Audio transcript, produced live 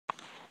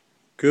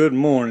Good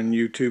morning,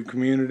 YouTube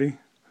community.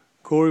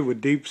 Corey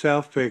with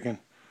Deepsouth Pickin.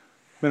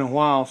 Been a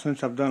while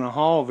since I've done a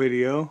haul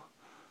video,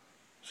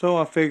 so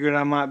I figured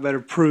I might better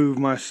prove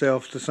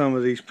myself to some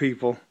of these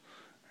people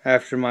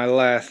after my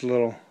last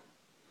little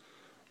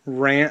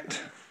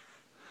rant.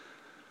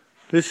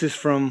 This is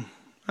from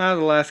the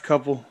last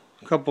couple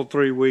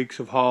 3 weeks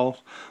of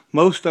hauls.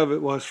 Most of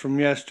it was from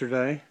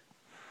yesterday.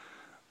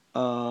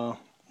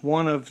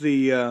 One of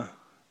the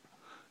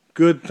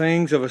good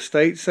things of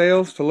estate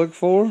sales to look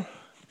for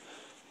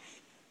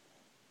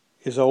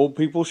is old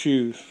people's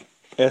shoes,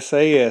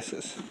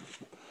 SAS's.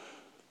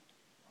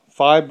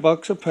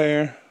 $5 a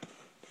pair,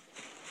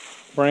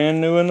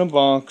 brand new in the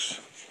box.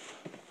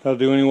 They'll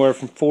do anywhere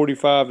from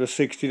 $45 to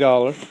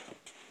 $60.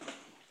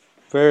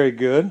 Very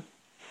good.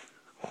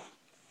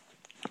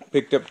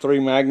 Picked up 3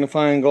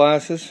 magnifying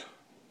glasses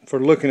for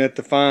looking at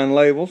the fine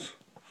labels.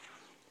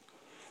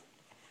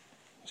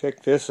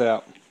 Check this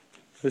out.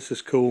 This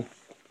is cool.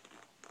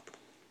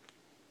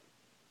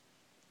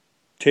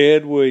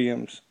 Ted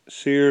Williams,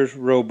 Sears,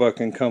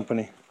 Roebuck and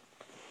Company.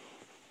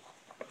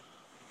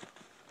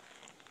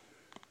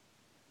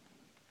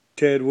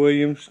 Ted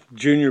Williams,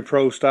 Junior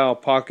Pro style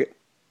pocket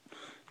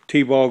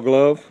T-ball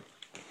glove.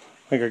 I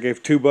think I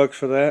gave $2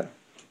 for that.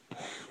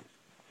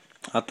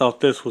 I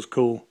thought this was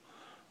cool.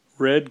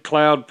 Red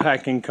Cloud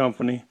Packing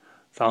Company,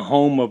 the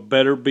home of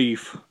better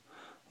beef.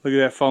 Look at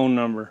that phone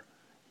number.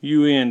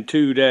 UN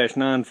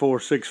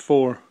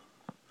 2-9464.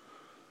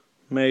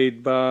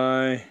 Made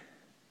by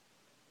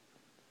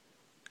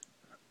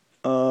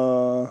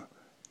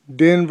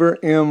Denver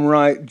M.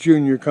 Wright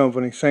Jr.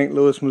 Company, St.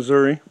 Louis,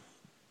 Missouri.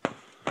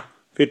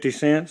 50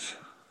 cents.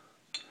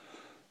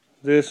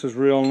 This is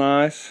real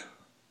nice.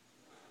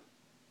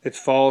 It's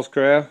false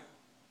craft.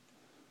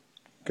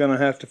 Gonna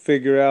have to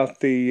figure out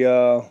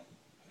the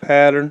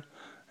pattern.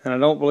 And I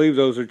don't believe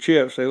those are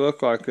chips. They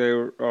look like they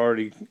were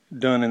already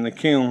done in the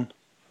kiln.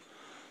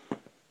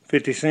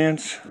 50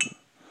 cents.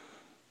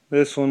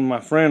 This one, my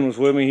friend was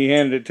with me. He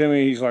handed it to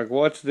me. He's like,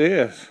 "What's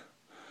this?"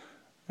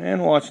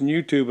 And watching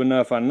YouTube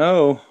enough, I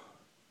know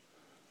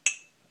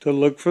to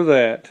look for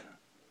that.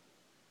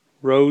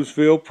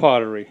 Roseville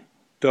Pottery,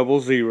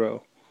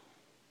 00,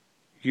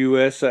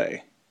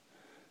 USA.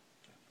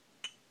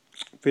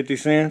 50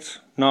 cents.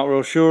 Not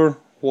real sure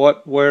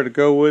where to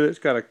go with it. It's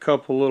got a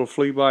couple little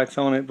flea bites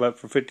on it, but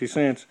for 50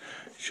 cents,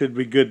 should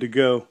be good to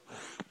go.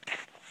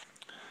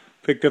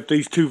 Picked up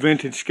these 2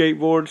 vintage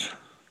skateboards.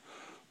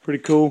 Pretty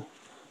cool.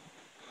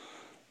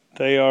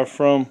 They are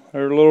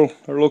they're a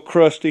little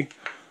crusty,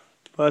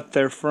 but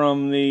they're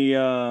from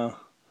the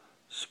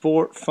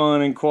Sport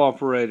Fun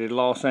Incorporated,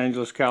 Los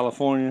Angeles,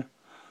 California.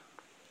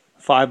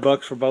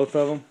 $5 for both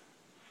of them.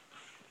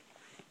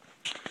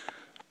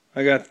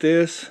 I got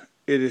this.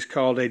 It is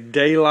called a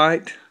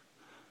Daylight.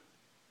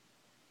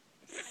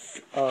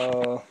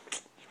 Got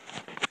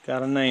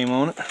a name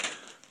on it.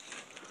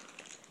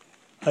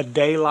 A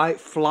Daylight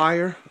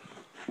Flyer.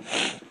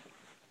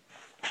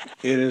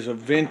 It is a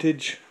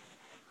vintage,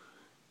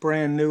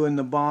 brand new in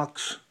the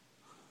box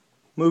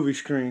movie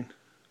screen.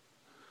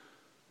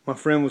 My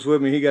friend was with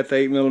me. He got the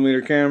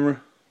 8mm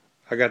camera.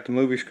 I got the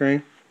movie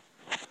screen.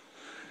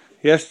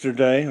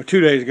 Yesterday, or 2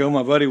 days ago,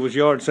 my buddy was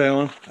yard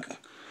selling.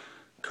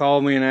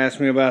 Called me and asked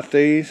me about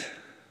these.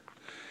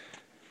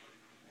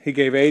 He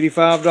gave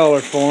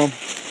 $85 for them.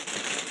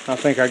 I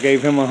think I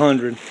gave him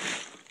 100.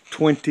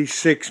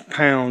 26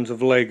 pounds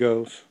of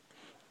Legos.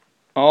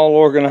 All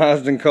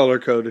organized and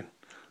color-coded.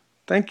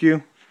 Thank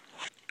you.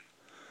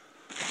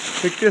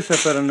 Picked this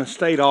up at an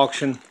estate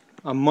auction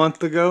a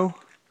month ago.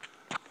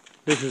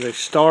 This is a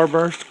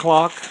Starburst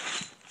clock.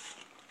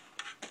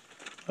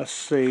 Let's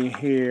see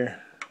here.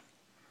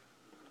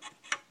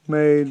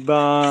 Made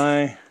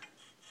by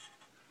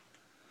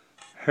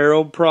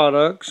Herald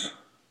Products,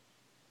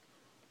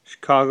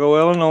 Chicago,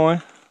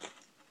 Illinois.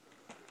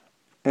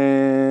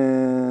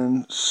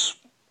 And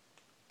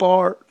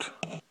Spartus.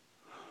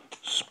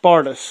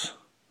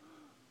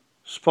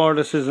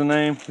 Spartus is the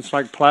name. It's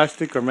like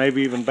plastic or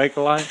maybe even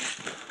Bakelite.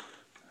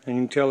 And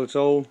you can tell it's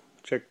old.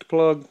 Check the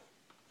plug.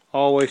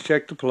 Always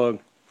check the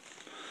plug.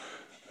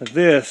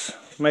 This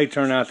may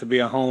turn out to be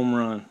a home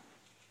run.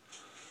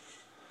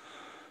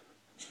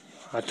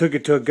 I took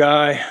it to a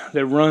guy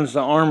that runs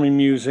the Army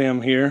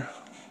Museum here,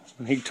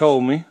 and he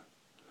told me,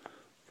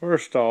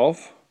 first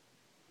off,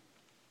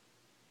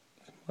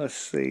 let's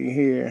see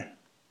here.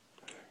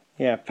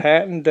 Yeah,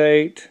 patent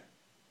date,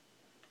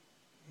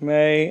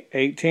 May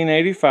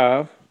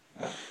 1885.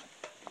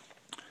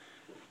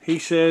 He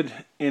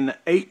said in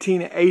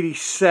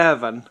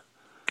 1887,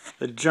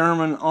 the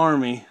German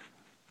army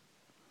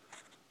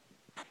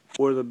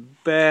were the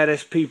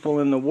baddest people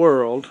in the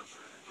world,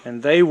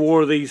 and they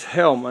wore these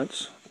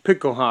helmets,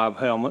 Pickelhaube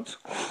helmets.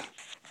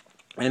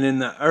 And in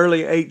the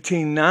early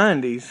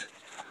 1890s,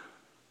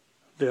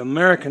 the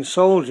American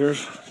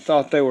soldiers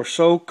thought they were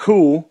so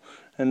cool,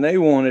 and they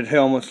wanted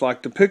helmets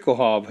like the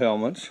Pickelhaube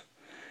helmets.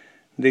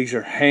 These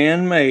are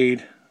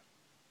handmade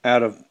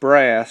out of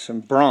brass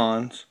and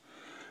bronze,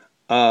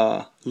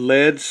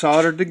 lead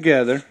soldered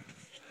together.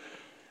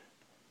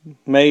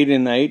 made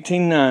in the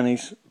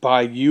 1890s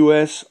by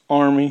U.S.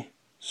 Army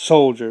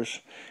soldiers,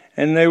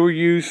 and they were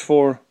used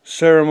for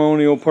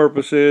ceremonial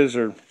purposes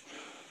or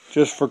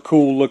just for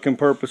cool looking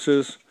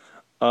purposes.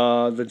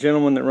 The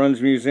gentleman that runs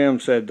the museum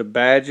said the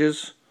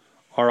badges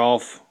are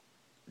off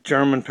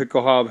German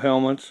pickelhaube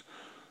helmets,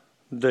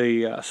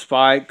 the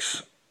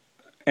spikes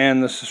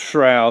and the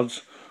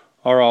shrouds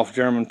are off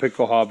German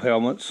pickelhaube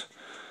helmets.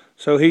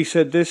 So he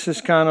said this is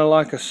kind of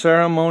like a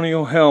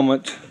ceremonial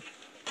helmet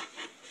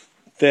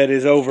that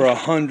is over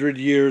 100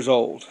 years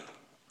old.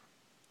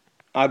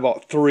 I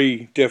bought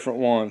 3 different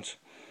ones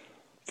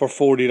for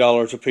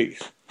 $40 a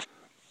piece.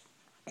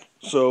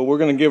 So we're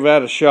going to give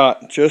that a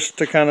shot just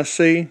to kind of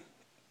see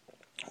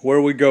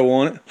where we go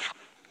on it.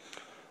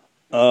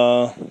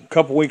 A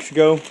couple weeks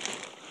ago,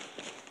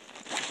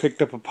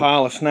 picked up a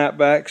pile of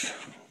snapbacks.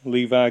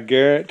 Levi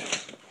Garrett,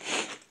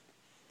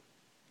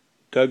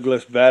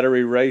 Douglas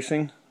Battery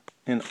Racing,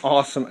 in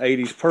awesome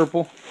 80s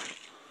purple.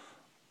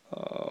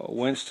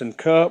 Winston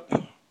Cup.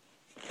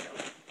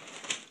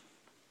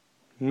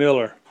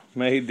 Miller,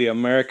 Made the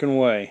American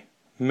Way,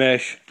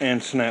 mesh and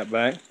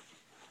snapback.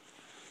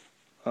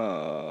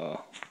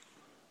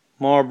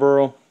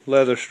 Marlboro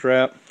leather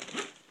strap.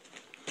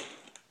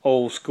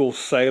 Old school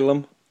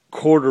Salem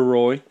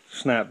corduroy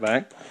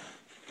snapback.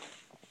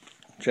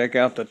 Check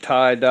out the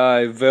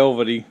tie-dye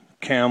velvety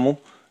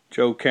camel,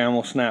 Joe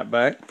Camel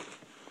snapback.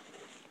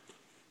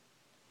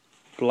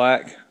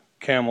 Black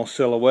camel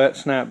silhouette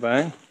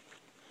snapback.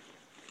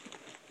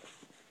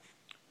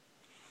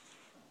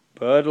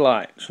 Bud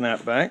Light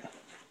snapback.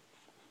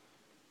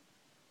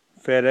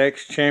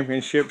 FedEx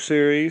Championship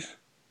Series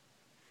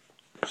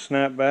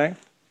snapback.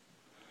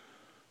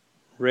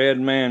 Red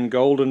Man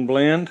Golden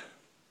Blend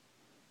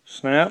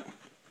snap.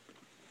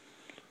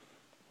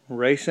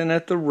 Racing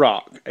at the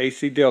Rock,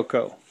 AC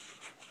Delco.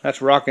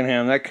 That's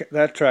Rockingham.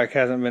 That track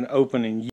hasn't been open in years.